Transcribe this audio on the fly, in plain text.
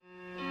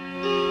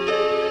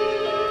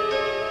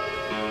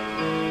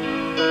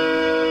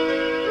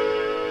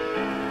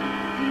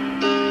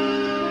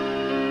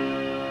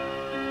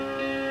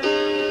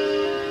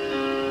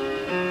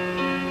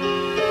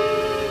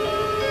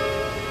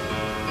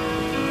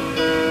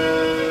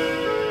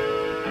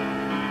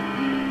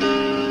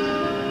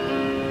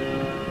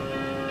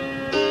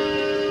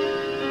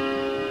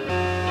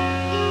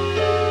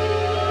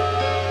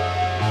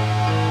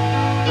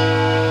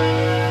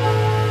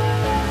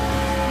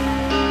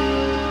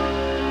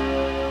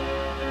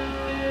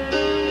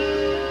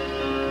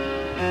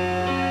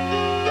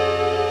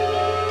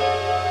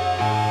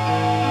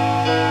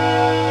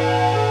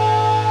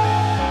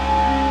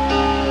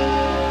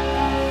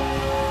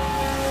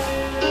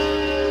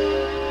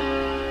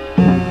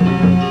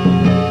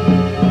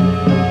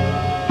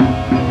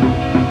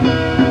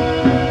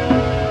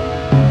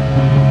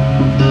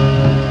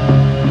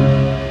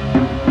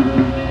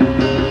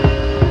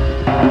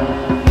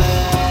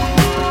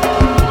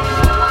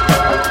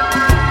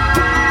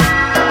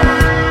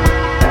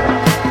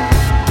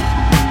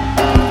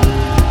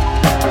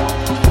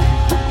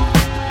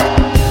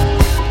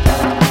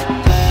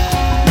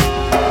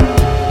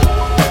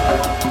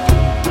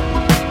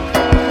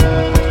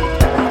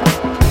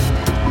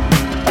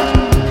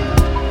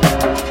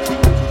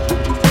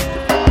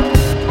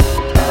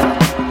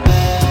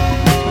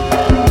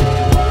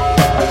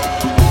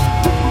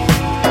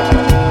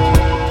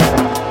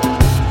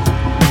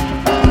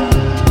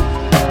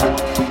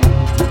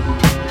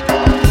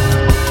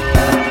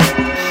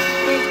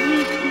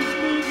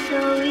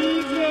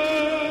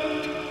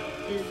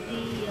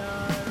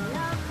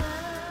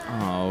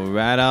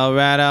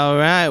All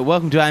right.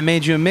 Welcome to I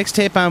Made You a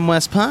Mixtape. I'm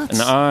Wes Potts.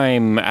 And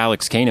I'm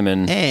Alex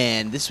Kahneman.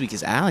 And this week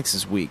is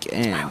Alex's week,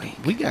 and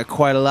we got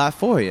quite a lot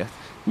for you.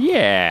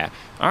 Yeah.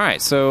 All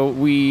right, so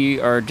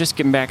we are just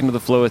getting back into the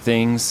flow of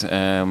things.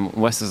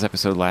 Wes's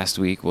episode last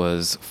week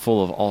was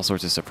full of all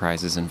sorts of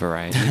surprises and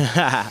variety.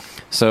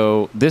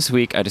 So this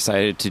week I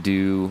decided to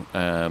do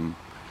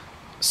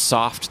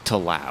soft to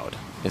loud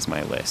is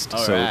my list. All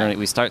so right.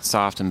 we start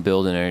soft and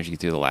build an energy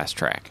through the last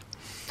track.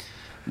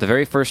 The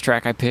very first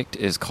track I picked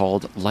is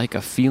called Like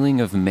a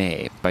Feeling of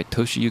May by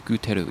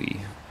Toshiyuki Terui.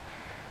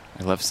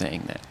 I love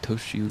saying that.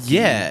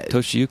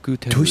 Toshiyuki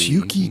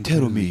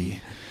Terui.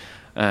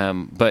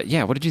 But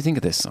yeah, what did you think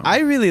of this song? I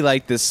really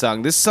like this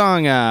song. This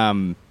song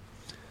I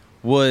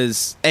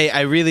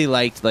really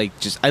liked,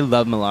 I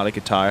love melodic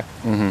guitar.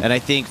 Mm-hmm. And I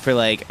think for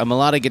like a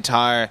melodic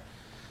guitar,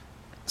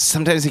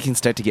 sometimes it can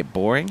start to get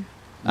boring.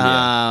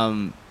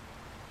 Yeah.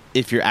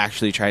 If you're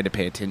actually trying to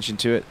pay attention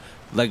to it.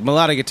 Like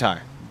melodic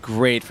guitar,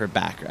 great for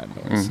background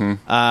noise.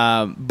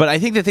 Mm-hmm. But I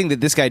think the thing that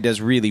this guy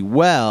does really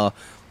well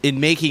in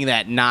making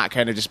that not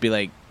kind of just be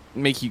like,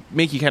 make you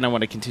kind of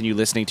want to continue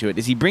listening to it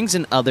is he brings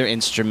in other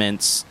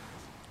instruments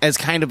as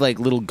kind of like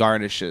little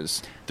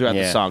garnishes throughout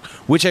the song,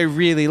 which I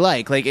really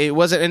like. Like it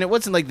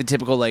wasn't like the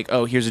typical like,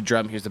 oh, here's a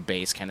drum, here's a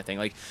bass kind of thing.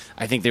 Like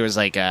I think there was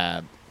like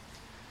a,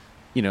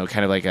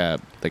 kind of like a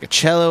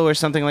cello or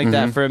something like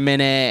that for a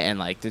minute, and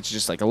like it's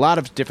just like a lot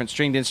of different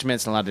stringed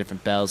instruments and a lot of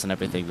different bells and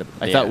everything that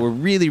I thought were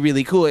really,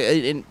 really cool.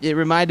 It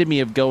reminded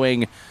me of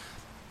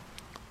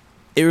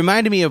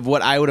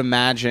what I would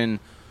imagine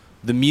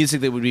the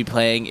music that would be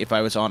playing if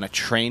I was on a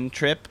train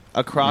trip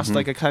across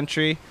like a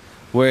country.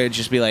 Where it'd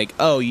just be like,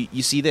 oh,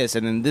 you see this,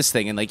 and then this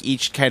thing, and like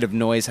each kind of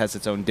noise has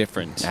its own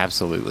difference.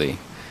 Absolutely,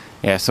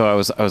 yeah. So I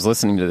was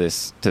listening to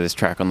this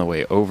track on the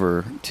way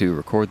over to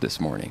record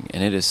this morning,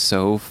 and it is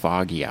so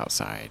foggy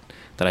outside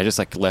that I just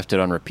like left it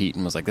on repeat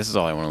and was like, this is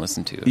all I want to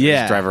listen to. I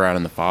just drive around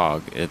in the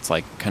fog. It's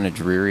like kind of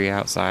dreary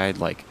outside.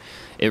 Like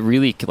it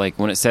really like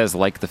when it says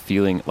like a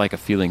feeling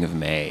of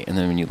May, and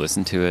then when you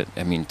listen to it,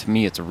 I mean, to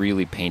me, it's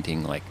really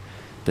painting like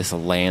this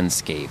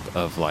landscape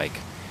of like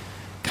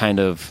kind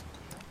of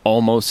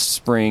almost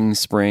spring,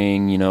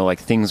 like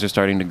things are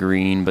starting to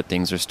green, but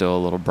things are still a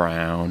little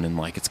brown, and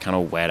like it's kind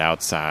of wet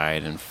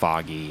outside and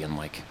foggy, and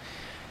like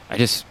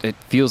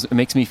it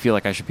makes me feel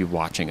like I should be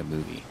watching a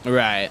movie.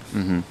 Right.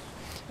 Mm-hmm.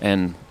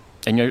 And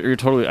I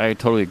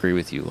totally agree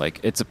with you. Like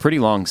it's a pretty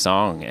long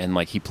song, and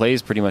like he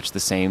plays pretty much the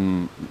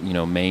same,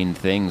 main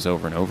things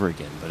over and over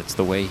again, but it's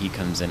the way he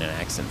comes in and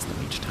accents them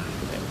each time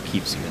that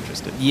keeps you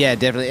interested. Yeah,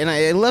 definitely. And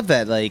I love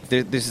that, like,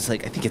 there's this,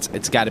 like, I think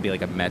it's got to be,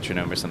 like, a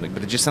metronome or something,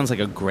 but it just sounds like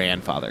a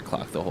grandfather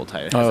clock the whole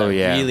time. It has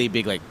that really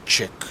big, like,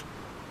 chick,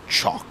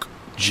 chalk,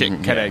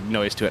 chick kind of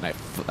noise to it, and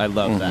I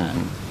love that.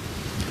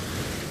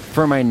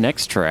 For my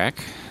next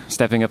track,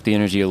 stepping up the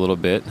energy a little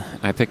bit,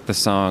 I picked the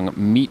song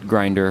Meat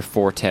Grinder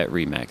Fortet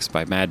Remix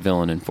by Mad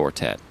Villain and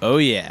Fortet. Oh,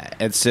 yeah.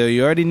 And so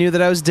you already knew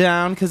that I was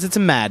down because it's a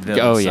Mad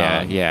Villain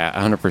song. Yeah,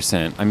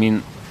 100%. I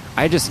mean,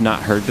 I just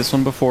not heard this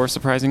one before,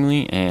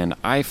 surprisingly, and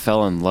I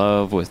fell in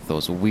love with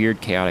those weird,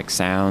 chaotic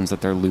sounds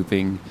that they're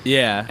looping.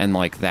 Yeah. And,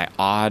 like, that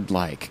odd,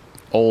 like,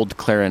 old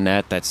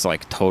clarinet that's,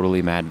 like,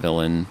 totally Mad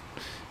Villain,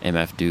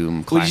 MF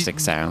Doom,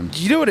 classic sound.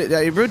 You know what?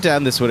 I wrote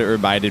down what it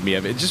reminded me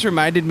of. It just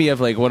reminded me of,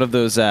 like, one of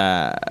those,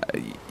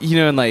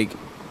 in, like,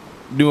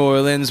 New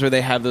Orleans where they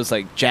have those,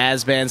 like,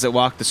 jazz bands that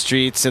walk the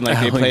streets and, like,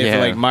 they play for,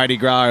 like, Mardi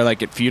Gras or,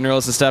 like, at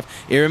funerals and stuff.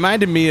 It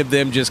reminded me of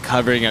them just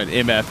covering an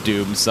MF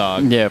Doom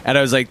song. Yeah. And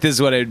I was like, this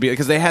is what it would be.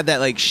 Because they had that,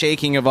 like,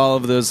 shaking of all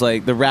of those,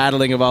 like, the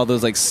rattling of all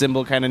those, like,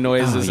 cymbal kind of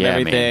noises and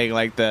everything. Man.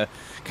 Like, the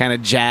kind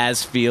of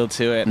jazz feel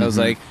to it. And I was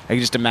like, I could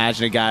just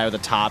imagine a guy with a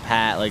top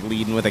hat, like,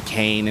 leading with a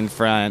cane in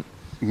front.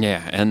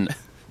 Yeah, and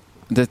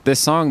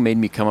this song made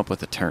me come up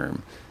with a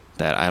term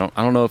that I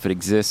don't know if it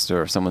exists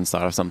or if someone's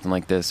thought of something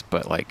like this,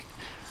 but, like,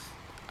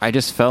 I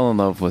just fell in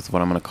love with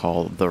what I'm going to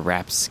call the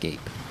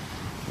rapscape.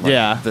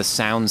 Like, the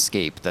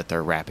soundscape that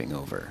they're rapping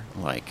over.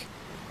 Like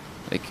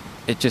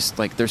it just,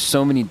 like, there's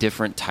so many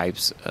different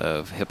types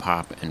of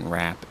hip-hop and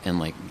rap and,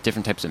 like,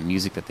 different types of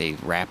music that they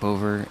rap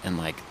over. And,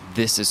 like,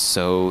 this is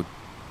so,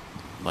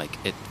 like,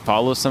 it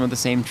follows some of the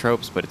same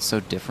tropes, but it's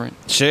so different.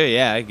 Sure,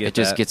 yeah, I get it.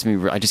 Just gets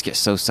me, I just get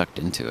so sucked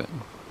into it.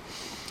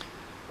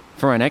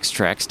 For my next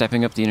track,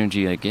 stepping up the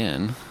energy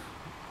again,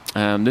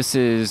 this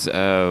is...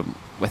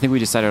 I think we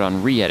decided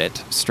on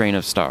Re-Edit Strain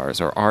of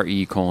Stars, or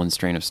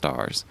RE:*Strain of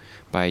Stars,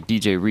 by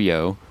DJ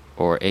Rio,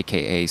 or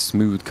AKA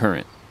Smooth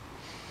Current.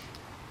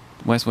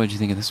 Wes, what did you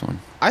think of this one?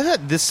 I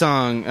thought this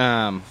song...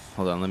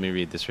 hold on, let me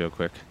read this real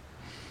quick.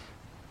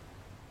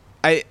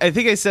 I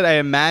think I said I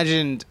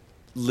imagined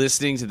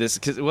listening to this,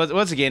 because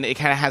once again, it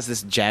kind of has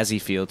this jazzy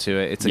feel to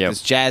it. It's like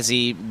this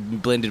jazzy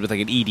blended with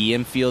like an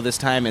EDM feel this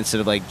time, instead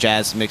of like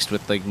jazz mixed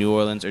with like New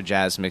Orleans or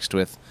jazz mixed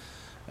with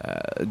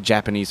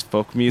Japanese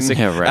folk music.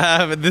 Yeah,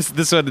 right. But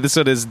this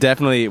one is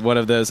definitely one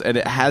of those, and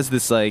it has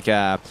this like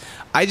I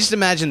just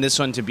imagine this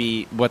one to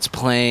be what's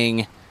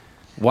playing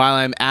while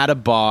I'm at a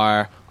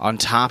bar on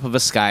top of a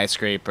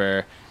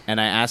skyscraper,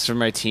 and I ask for a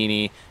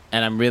martini,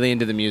 and I'm really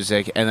into the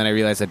music, and then I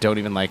realize I don't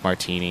even like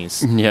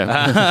martinis.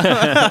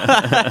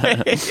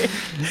 Yeah.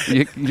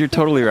 You're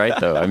totally right,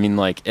 though. I mean,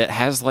 like, it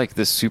has, like,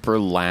 this super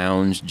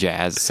lounge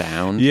jazz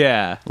sound.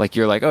 Yeah. Like,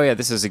 you're like, oh, yeah,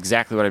 this is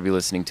exactly what I'd be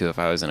listening to if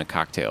I was in a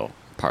cocktail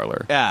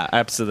parlor. Yeah,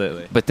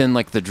 absolutely. But then,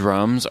 like, the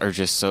drums are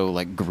just so,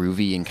 like,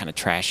 groovy and kind of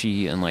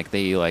trashy, and, like,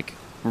 they, like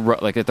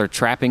they're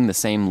trapping the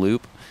same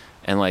loop,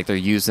 and like they're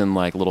using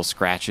like little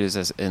scratches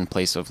as in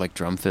place of like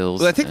drum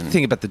fills. Well, I think the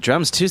thing about the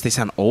drums too is they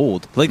sound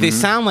old. Like they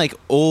sound like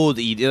old.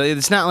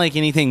 It's not like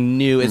anything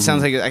new. It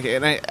sounds like,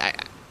 and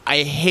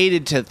I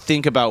hated to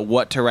think about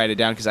what to write it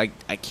down because I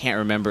can't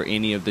remember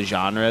any of the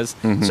genres.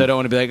 So I don't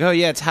want to be like, oh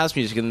yeah, it's house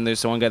music, and then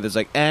there's the one guy that's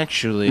like,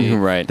 actually,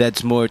 right,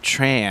 that's more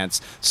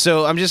trance.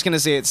 So I'm just gonna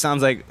say it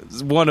sounds like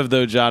one of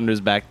those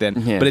genres back then,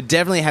 but it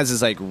definitely has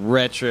this like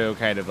retro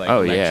kind of like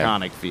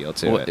electronic feel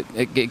to it.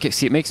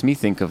 It makes me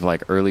think of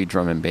like early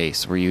drum and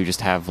bass, where you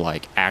just have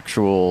like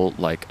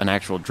an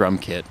actual drum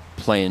kit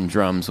playing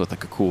drums with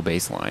like a cool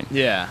bass line.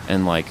 Yeah,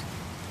 and like,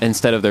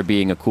 instead of there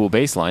being a cool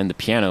bass line, the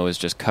piano is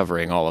just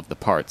covering all of the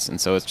parts. And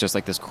so it's just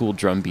like this cool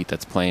drum beat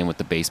that's playing with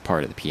the bass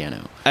part of the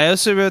piano. I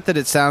also wrote that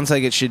it sounds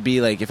like it should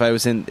be like if I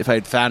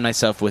had found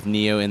myself with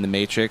Neo in the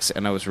Matrix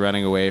and I was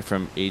running away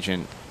from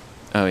Agent...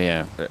 Oh,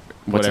 yeah.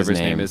 Whatever his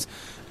name is.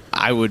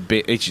 I would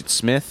be Agent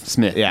Smith.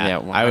 Smith. Yeah.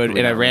 Well, I would,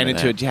 and I ran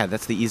into it. Yeah,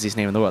 that's the easiest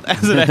name in the world.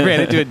 As I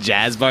ran into a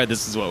jazz bar,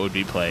 this is what would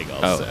be playing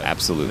also. Oh,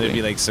 absolutely. There'd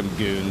be like some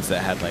goons that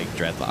had like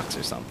dreadlocks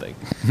or something.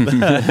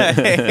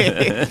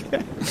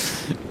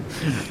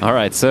 All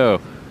right, so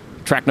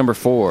track number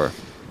 4.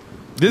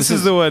 This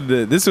is the one.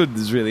 This one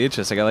is really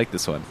interesting. I like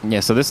this one. Yeah,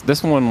 so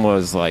this one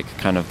was like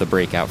kind of the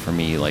breakout for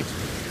me, like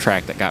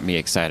track that got me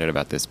excited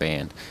about this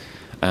band.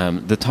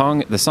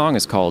 The song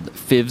is called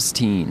Fivs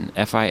Teen,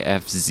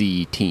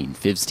 Fifz Teen,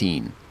 Fivs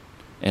Teen,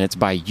 and it's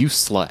by You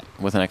Slut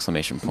with an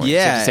exclamation point. Yeah, so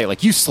you have to say it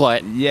like You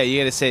Slut. Yeah, you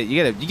gotta say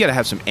you gotta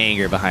have some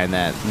anger behind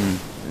that.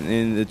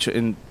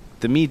 In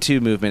the Me Too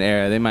movement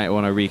era, they might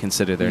want to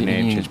reconsider their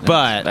name change.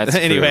 But that's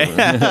anyway,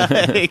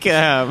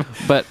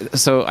 but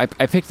so I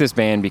picked this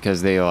band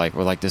because they were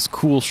like this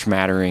cool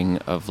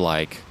schmattering of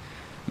like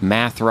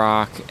math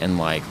rock and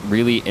like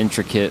really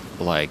intricate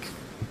like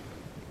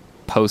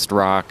post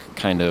rock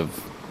kind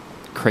of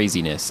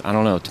craziness. I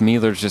don't know. To me,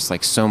 there's just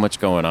like so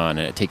much going on,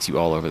 and it takes you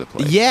all over the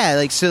place. Yeah,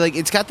 like so, like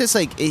it's got this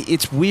like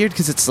it's weird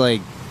because it's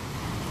like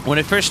when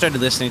I first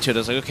started listening to it, I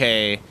was like,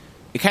 okay.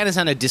 It kind of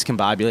sounded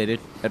discombobulated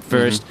at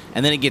first,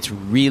 and then it gets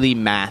really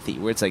mathy,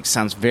 where it's like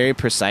sounds very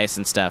precise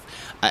and stuff.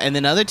 And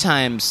then other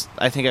times,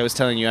 I think I was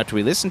telling you after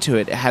we listened to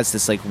it, it has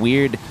this like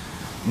weird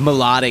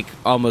melodic,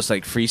 almost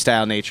like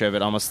freestyle nature of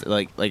it, almost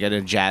like at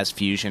a jazz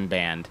fusion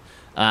band.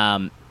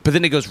 But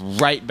then it goes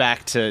right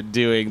back to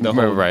doing the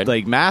whole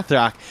like math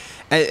rock.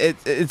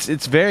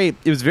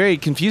 It was very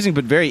confusing,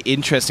 but very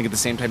interesting at the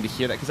same time to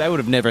hear that, because I would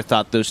have never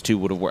thought those two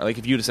would have worked. Like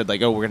if you'd have said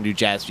like, oh, we're going to do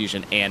jazz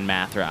fusion and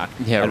math rock.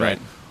 Yeah, right.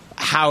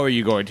 How are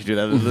you going to do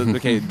that?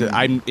 Okay,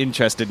 I'm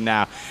interested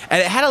now.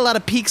 And it had a lot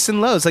of peaks and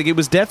lows. Like it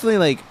was definitely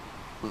like,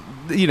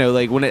 you know,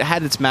 like when it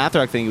had its math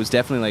rock thing, it was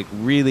definitely like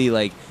really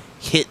like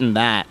hitting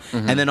that,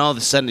 and then all of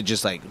a sudden it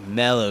just like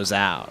mellows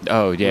out.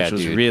 Oh yeah, which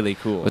was dude. really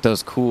cool. With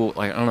those cool,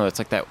 like I don't know, it's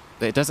like that.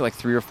 It does it like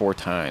 3 or 4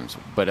 times,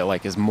 but it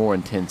like is more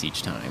intense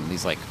each time.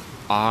 These like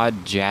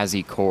odd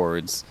jazzy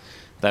chords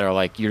that are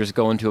like you're just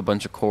going to a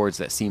bunch of chords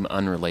that seem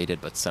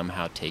unrelated but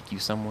somehow take you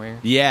somewhere.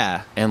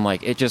 Yeah. And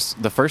like it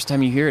just, the first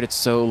time you hear it, it's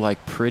so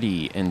like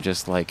pretty, and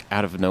just like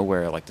out of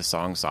nowhere, like the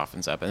song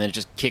softens up, and then it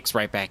just kicks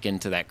right back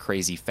into that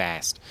crazy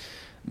fast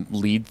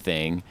lead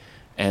thing.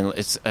 And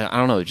it's I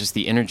don't know, just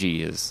the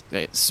energy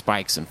it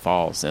spikes and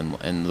falls,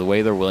 and the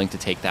way they're willing to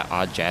take that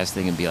odd jazz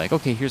thing and be like,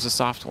 okay, here's a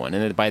soft one,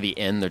 and then by the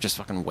end they're just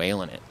fucking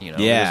wailing it, you know.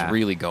 Yeah. They're just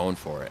really going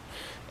for it.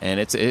 And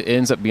it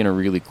ends up being a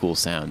really cool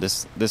sound.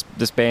 This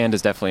band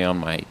is definitely on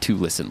my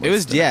to-listen list. It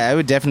was, yeah. I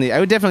would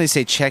definitely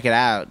say check it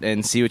out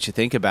and see what you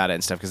think about it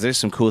and stuff, because there's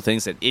some cool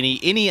things that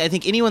I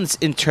think anyone's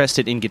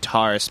interested in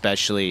guitar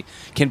especially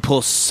can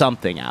pull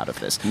something out of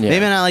this. Yeah.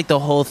 Maybe not like the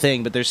whole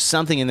thing, but there's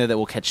something in there that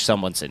will catch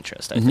someone's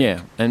interest, I think.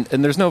 Yeah, and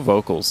there's no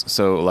vocals,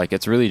 so like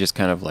it's really just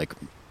kind of like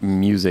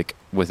music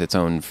with its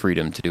own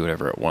freedom to do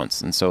whatever it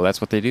wants, and so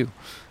that's what they do.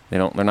 They're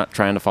not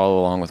trying to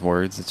follow along with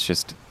words. It's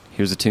just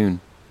here's a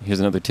tune. Here's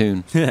another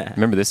tune.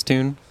 Remember this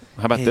tune?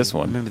 How about this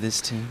one? Remember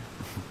this tune?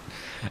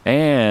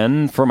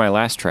 And for my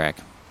last track,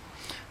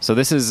 so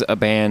this is a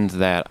band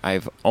that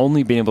I've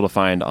only been able to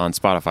find on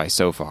Spotify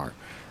so far.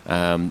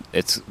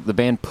 It's the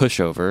band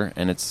Pushover,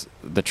 and it's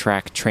the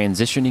track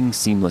Transitioning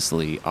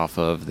Seamlessly off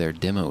of their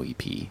demo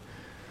EP.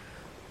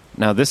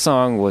 Now, this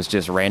song was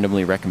just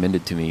randomly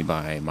recommended to me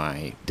by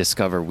my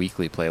Discover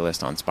Weekly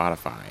playlist on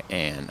Spotify,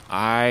 and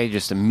I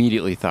just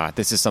immediately thought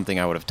this is something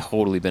I would have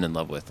totally been in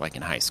love with, like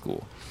in high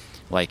school.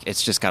 Like,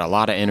 it's just got a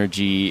lot of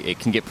energy. It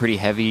can get pretty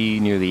heavy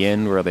near the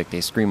end where like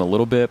they scream a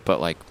little bit, but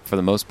like for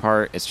the most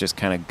part, it's just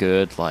kind of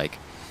good, like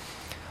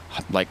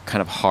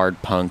kind of hard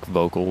punk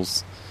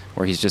vocals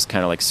where he's just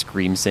kind of like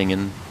scream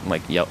singing,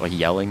 like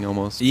yelling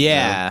almost.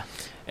 Yeah. You know?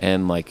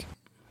 And like,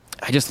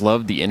 I just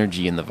love the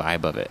energy and the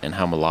vibe of it and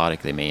how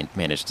melodic they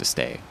managed to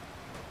stay.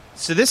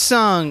 So this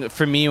song,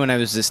 for me, when I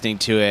was listening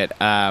to it,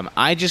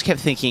 I just kept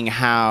thinking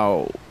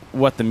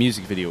what the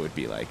music video would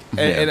be like.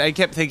 And I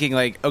kept thinking,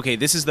 like, okay,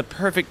 this is the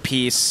perfect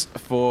piece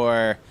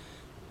for,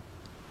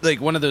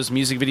 like, one of those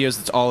music videos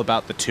that's all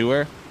about the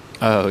tour.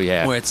 Oh,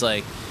 yeah. Where it's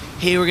like,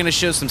 hey, we're going to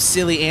show some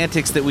silly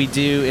antics that we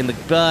do in the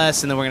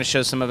bus, and then we're going to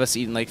show some of us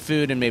eating, like,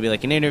 food and maybe,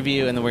 like, an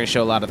interview, and then we're going to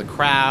show a lot of the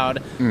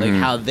crowd, like,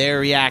 how they're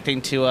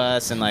reacting to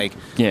us and, like,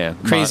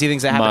 crazy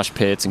things that happen. Mosh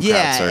pits and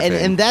crowd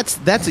surfing. And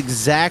that's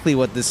exactly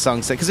what this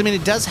song said. Because, I mean,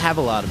 it does have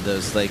a lot of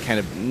those, like, kind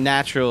of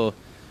natural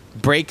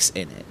breaks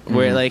in it,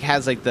 where it, like,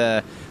 has, like,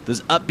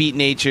 those upbeat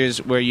natures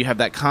where you have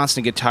that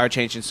constant guitar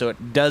change, and so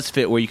it does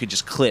fit where you could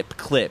just clip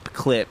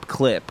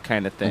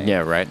kind of thing. Yeah,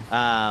 right.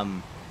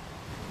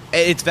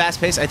 It's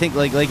fast-paced. I think,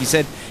 like you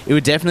said, it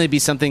would definitely be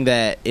something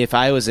that if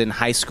I was in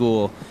high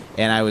school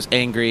and I was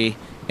angry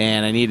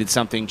and I needed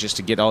something just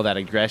to get all that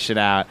aggression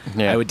out,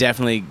 I would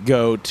definitely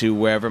go to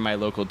wherever my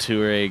local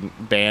touring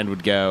band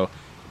would go.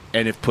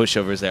 And if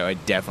Pushover's there,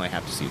 I'd definitely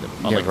have to see them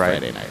on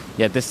Friday night.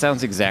 Yeah, this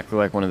sounds exactly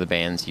like one of the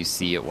bands you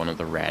see at one of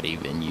the ratty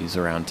venues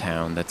around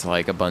town that's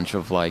like a bunch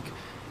of like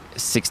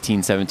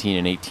 16,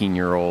 17, and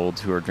 18-year-olds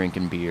who are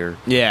drinking beer.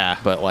 Yeah.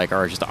 But like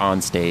are just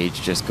on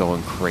stage just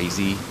going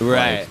crazy.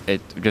 Right. Like,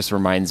 it just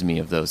reminds me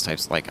of those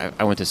types. Like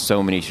I went to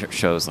so many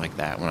shows like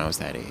that when I was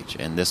that age.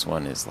 And this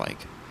one is like,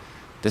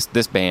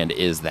 this band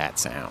is that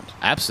sound.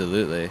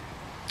 Absolutely.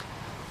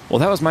 Well,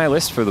 that was my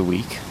list for the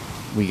week.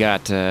 We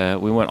went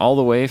all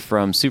the way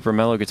from super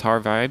mellow guitar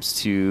vibes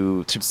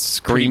to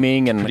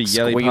screaming and like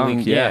squealing.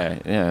 Punk,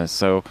 yeah.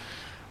 So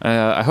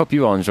I hope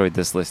you all enjoyed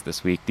this list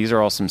this week. These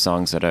are all some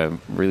songs that have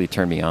really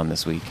turned me on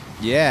this week.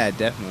 Yeah,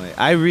 definitely.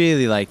 I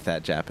really like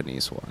that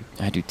Japanese one.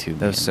 I do too.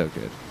 That was so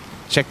good.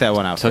 Check that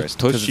one out first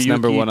because it's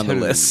number one on the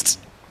list.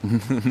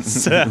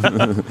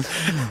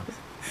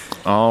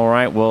 All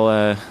right.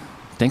 Well,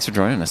 thanks for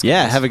joining us, guys.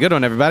 Yeah, have a good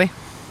one, everybody.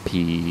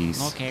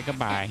 Peace. Okay,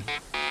 goodbye.